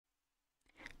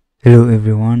Hello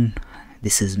everyone,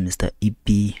 this is Mr.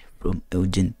 EP from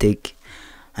Elgin Tech,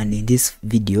 and in this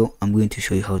video I'm going to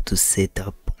show you how to set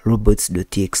up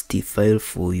Robots.txt file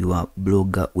for your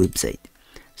Blogger website.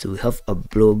 So we have a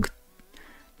blog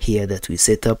here that we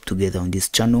set up together on this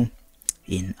channel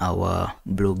in our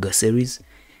Blogger series.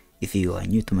 If you are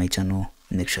new to my channel,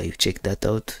 make sure you check that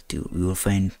out. You will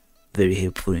find very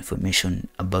helpful information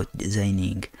about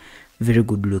designing very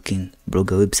good looking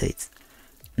Blogger websites.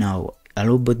 Now, a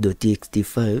robot.txt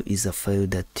file is a file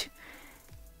that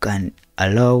can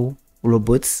allow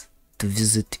robots to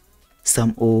visit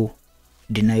some or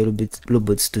deny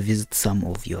robots to visit some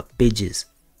of your pages.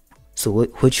 So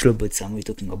which robots am I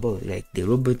talking about? Like the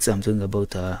robots I'm talking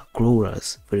about are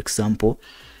crawlers. For example,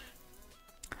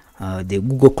 the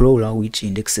Google crawler, which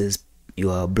indexes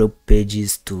your blog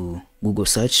pages to Google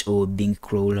search, or Bing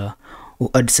crawler or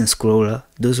AdSense crawler.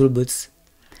 Those robots,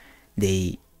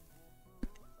 they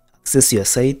access your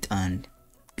site and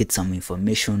get some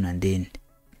information and then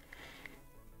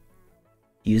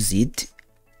use it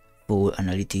for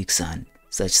analytics and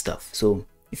such stuff. So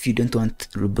if you don't want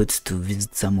robots to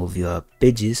visit some of your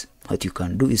pages, what you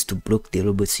can do is to block the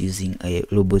robots using a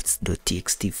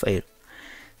robots.txt file.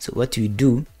 So what you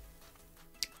do,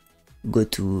 go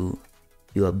to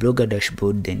your Blogger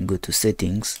dashboard, then go to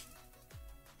settings,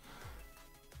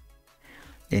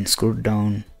 then scroll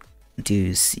down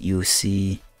until you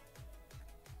see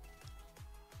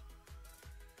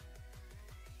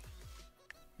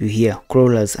here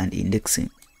crawlers and indexing.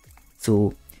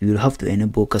 So you will have to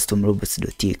enable custom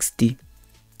robots.txt,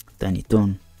 turn it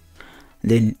on.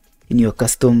 Then in your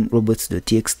custom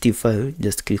robots.txt file,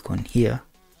 just click on here.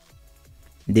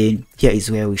 Then here is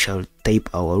where we shall type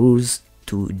our rules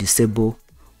to disable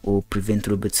or prevent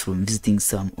robots from visiting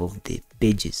some of the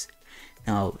pages.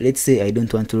 Now let's say I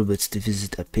don't want robots to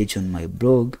visit a page on my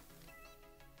blog,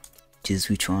 which is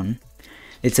which one?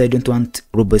 Let's say I don't want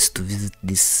robots to visit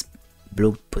this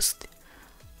blog post,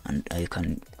 and I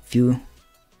can view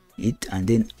it, and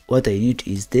then what I need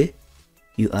is the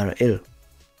URL.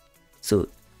 So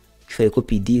if I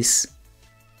copy this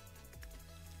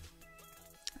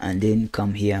and then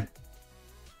come here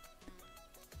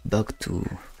back to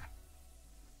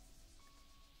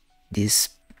this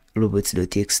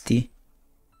robots.txt,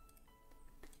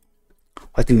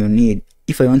 what we will need,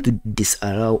 if I want to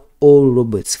disallow all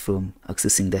robots from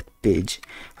accessing that page,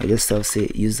 I just have say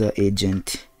user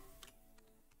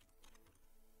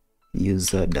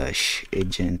dash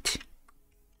agent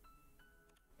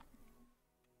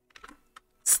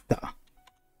star,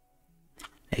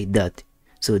 like that.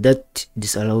 So that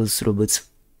disallows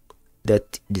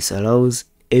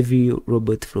every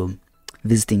robot from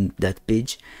visiting that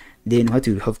page. Then what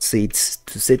you have to say is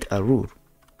to set a rule: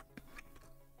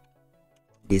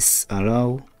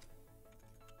 disallow,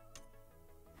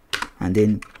 and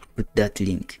then put that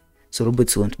link, so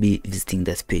robots won't be visiting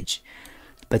that page.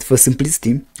 But for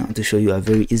simplicity, I want to show you a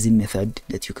very easy method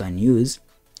that you can use,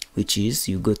 which is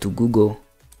you go to Google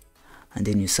and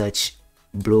then you search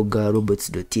Blogger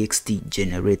robots.txt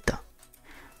generator.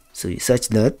 So you search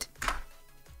that,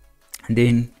 and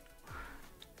then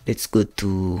let's go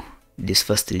to this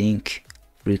first link,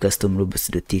 free custom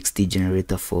robots.txt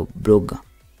generator for Blogger.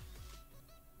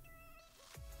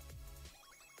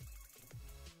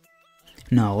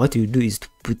 Now what you do is to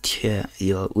put here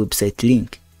your website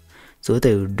link. So what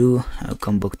I will do, I'll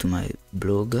come back to my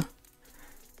Blogger,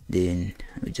 then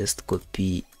I'll just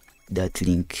copy that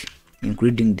link,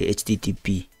 including the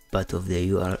HTTP part of the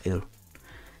URL.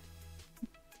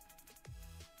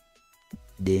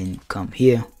 Then come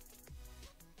here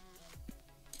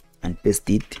and paste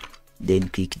it, then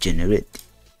click generate.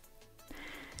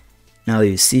 Now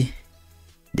you see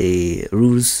the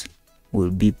rules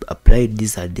will be applied.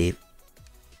 These are the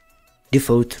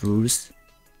default rules,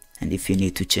 and if you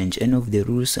need to change any of the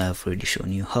rules, I have already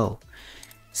shown you how.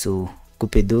 So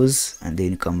copy those and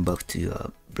then come back to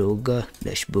your Blogger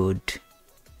dashboard,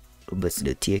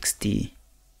 robots.txt,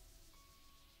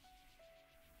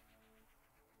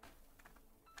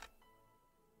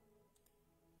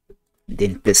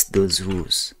 then paste those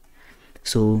rules.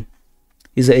 So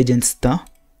user agent star,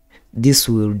 this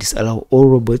will disallow all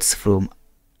robots from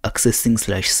accessing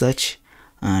 /search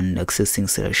and accessing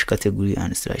 /category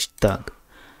and /tag.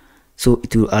 So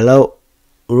it will allow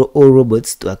all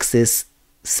robots to access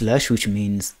 /, which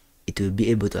means it will be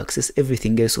able to access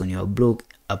everything else on your blog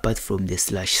apart from the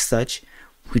 /search,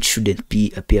 which shouldn't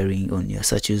be appearing on your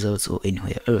search results or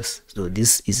anywhere else. So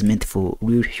this is meant for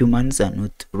real humans and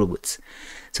not robots.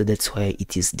 So that's why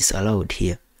it is disallowed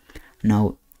here.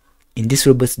 Now in this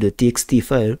robots.txt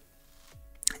file,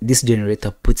 this generator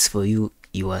puts for you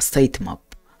your sitemap,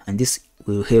 and this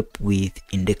will help with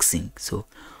indexing. So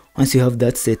once you have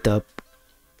that set up,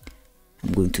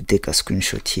 I'm going to take a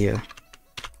screenshot here.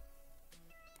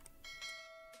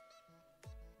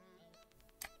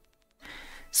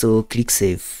 So click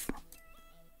save.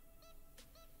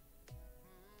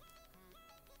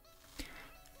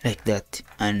 Like that,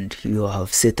 and you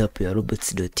have set up your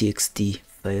robots.txt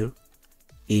file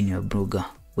in your Blogger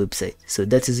website. So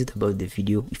that is it about the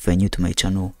video. If you're new to my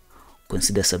channel,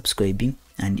 consider subscribing,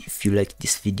 and if you like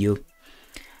this video,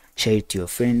 share it to your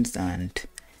friends and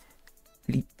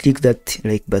click that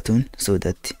like button so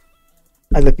that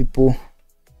other people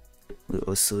will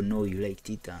also know you liked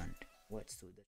it and what. So that